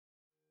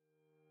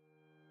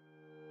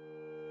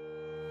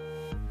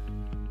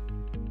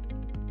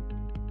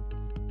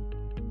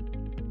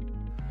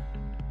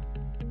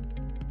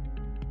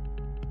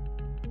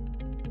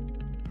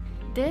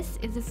This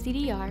is the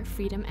CDR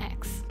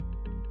FreedomX.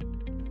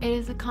 It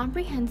is a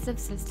comprehensive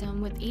system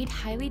with 8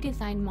 highly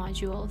designed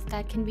modules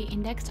that can be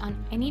indexed on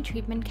any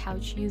treatment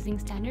couch using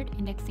standard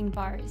indexing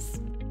bars.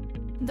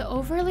 The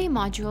overlay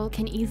module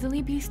can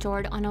easily be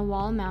stored on a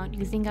wall mount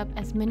using up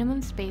as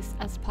minimum space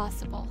as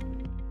possible.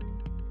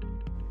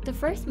 The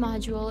first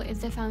module is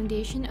the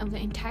foundation of the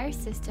entire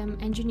system,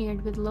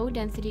 engineered with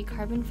low-density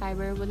carbon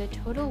fiber with a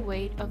total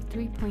weight of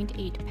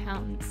 3.8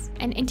 pounds.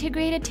 An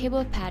integrated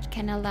table pad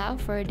can allow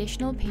for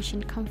additional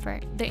patient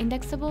comfort. The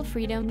indexable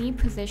Freedom knee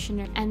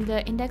positioner and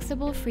the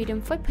indexable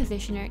Freedom foot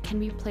positioner can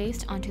be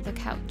placed onto the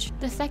couch.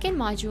 The second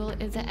module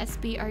is the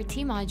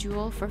SBRT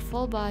module for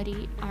full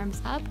body,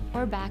 arms up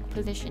or back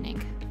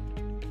positioning.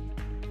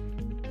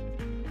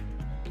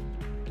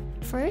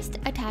 First,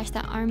 attach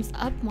the arms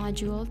up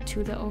module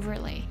to the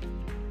overlay.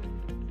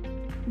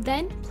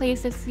 Then,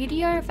 place the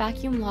CDR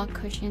vacuum lock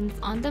cushions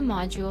on the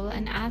module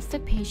and ask the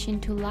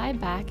patient to lie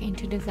back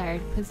into desired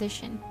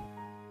position.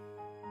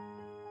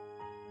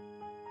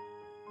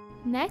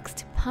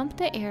 Next, pump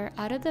the air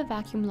out of the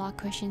vacuum lock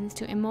cushions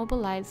to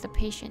immobilize the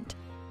patient.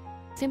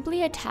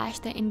 Simply attach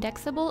the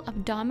indexable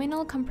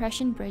abdominal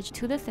compression bridge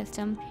to the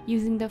system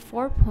using the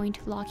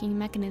 4-point locking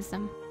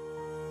mechanism.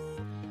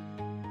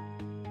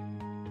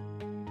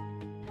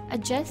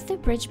 Adjust the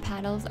bridge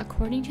paddles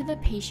according to the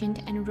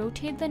patient and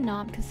rotate the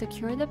knob to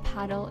secure the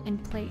paddle in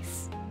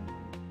place.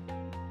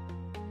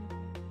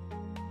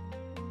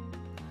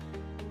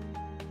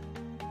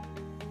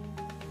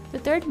 The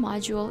third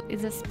module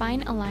is a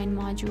spine align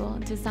module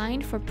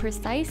designed for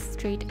precise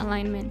straight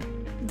alignment.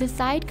 The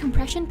side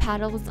compression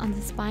paddles on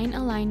the spine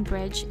align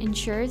bridge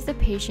ensures the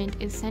patient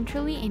is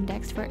centrally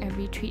indexed for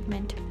every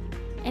treatment.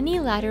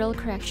 Any lateral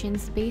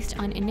corrections based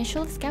on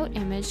initial scout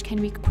image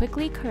can be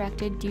quickly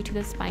corrected due to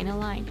the spine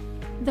align.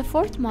 The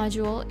fourth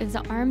module is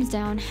the arms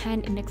down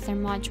hand indexer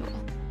module.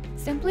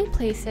 Simply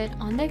place it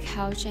on the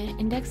couch and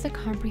index the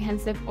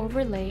comprehensive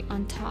overlay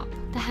on top.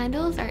 The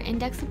handles are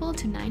indexable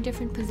to 9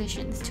 different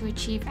positions to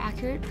achieve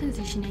accurate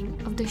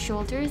positioning of the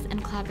shoulders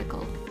and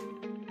clavicle.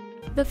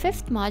 The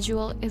fifth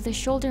module is the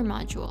shoulder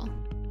module.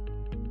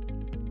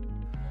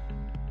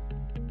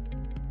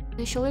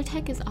 The shoulder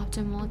tech is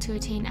optimal to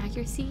attain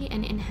accuracy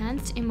and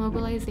enhanced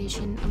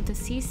immobilization of the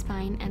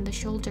C-spine and the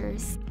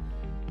shoulders.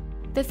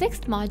 The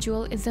sixth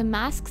module is the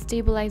mask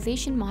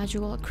stabilization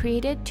module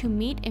created to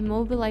meet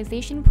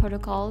immobilization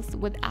protocols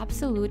with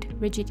absolute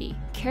rigidity.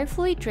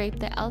 Carefully drape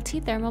the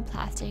LT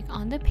thermoplastic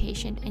on the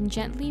patient and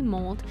gently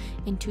mold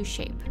into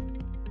shape.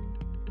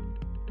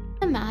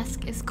 The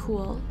mask is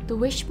cool. The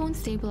wishbone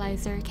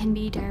stabilizer can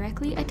be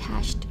directly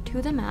attached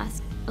to the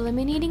mask,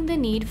 eliminating the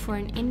need for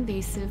an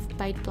invasive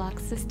bite block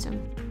system.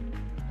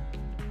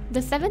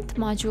 The seventh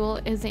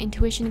module is the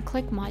Intuition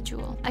Click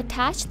module.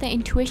 Attach the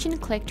Intuition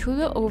Click to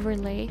the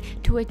overlay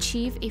to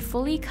achieve a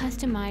fully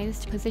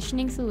customized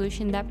positioning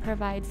solution that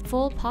provides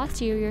full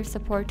posterior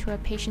support to a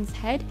patient's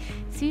head,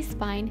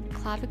 C-spine,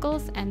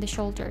 clavicles, and the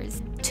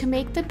shoulders. To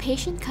make the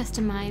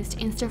patient-customized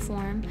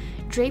Instaform,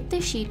 drape the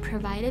sheet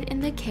provided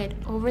in the kit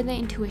over the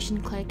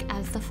Intuition Click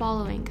as the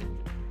following.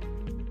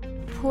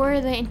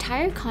 Pour the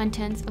entire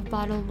contents of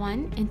bottle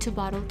 1 into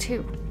bottle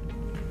 2.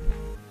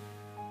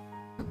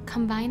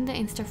 Combine the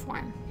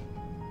Instaform.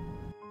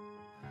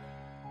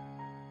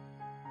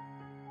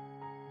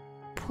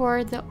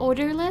 Pour the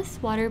odorless,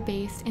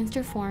 water-based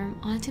Instaform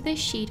onto the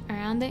sheet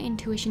around the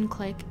Intuition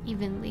Click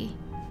evenly.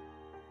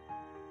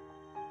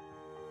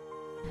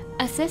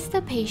 Assist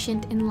the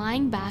patient in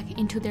lying back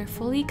into their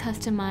fully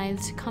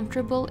customized,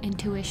 comfortable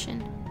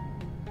Intuition.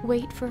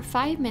 Wait for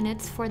 5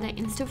 minutes for the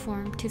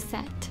Instaform to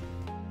set.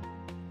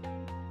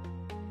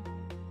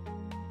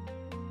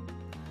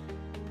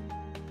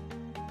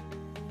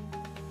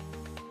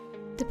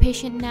 The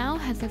patient now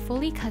has a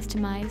fully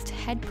customized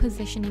head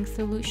positioning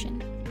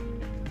solution.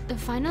 The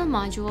final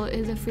module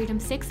is the Freedom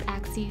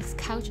 6-axis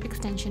couch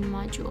extension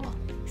module.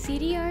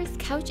 CDR's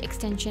couch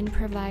extension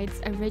provides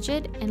a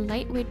rigid and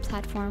lightweight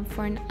platform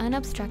for an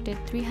unobstructed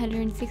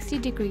 360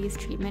 degrees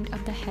treatment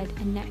of the head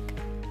and neck.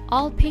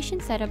 All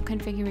patient setup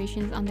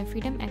configurations on the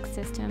FreedomX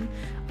system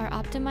are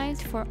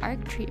optimized for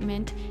ARC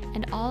treatment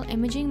and all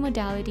imaging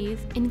modalities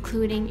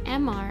including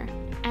MR,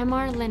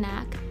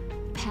 MR-Linac,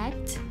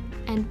 PET,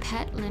 and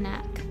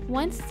PET-Linac.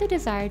 Once the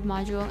desired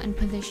module and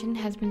position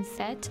has been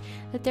set,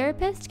 the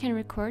therapist can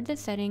record the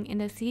setting in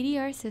the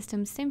CDR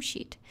system sim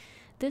sheet.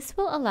 This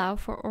will allow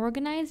for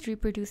organized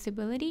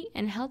reproducibility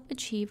and help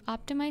achieve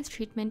optimized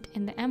treatment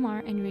in the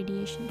MR and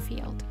radiation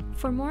field.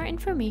 For more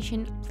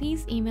information,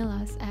 please email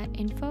us at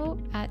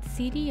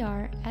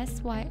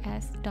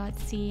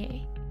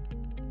info@cdrsys.ca.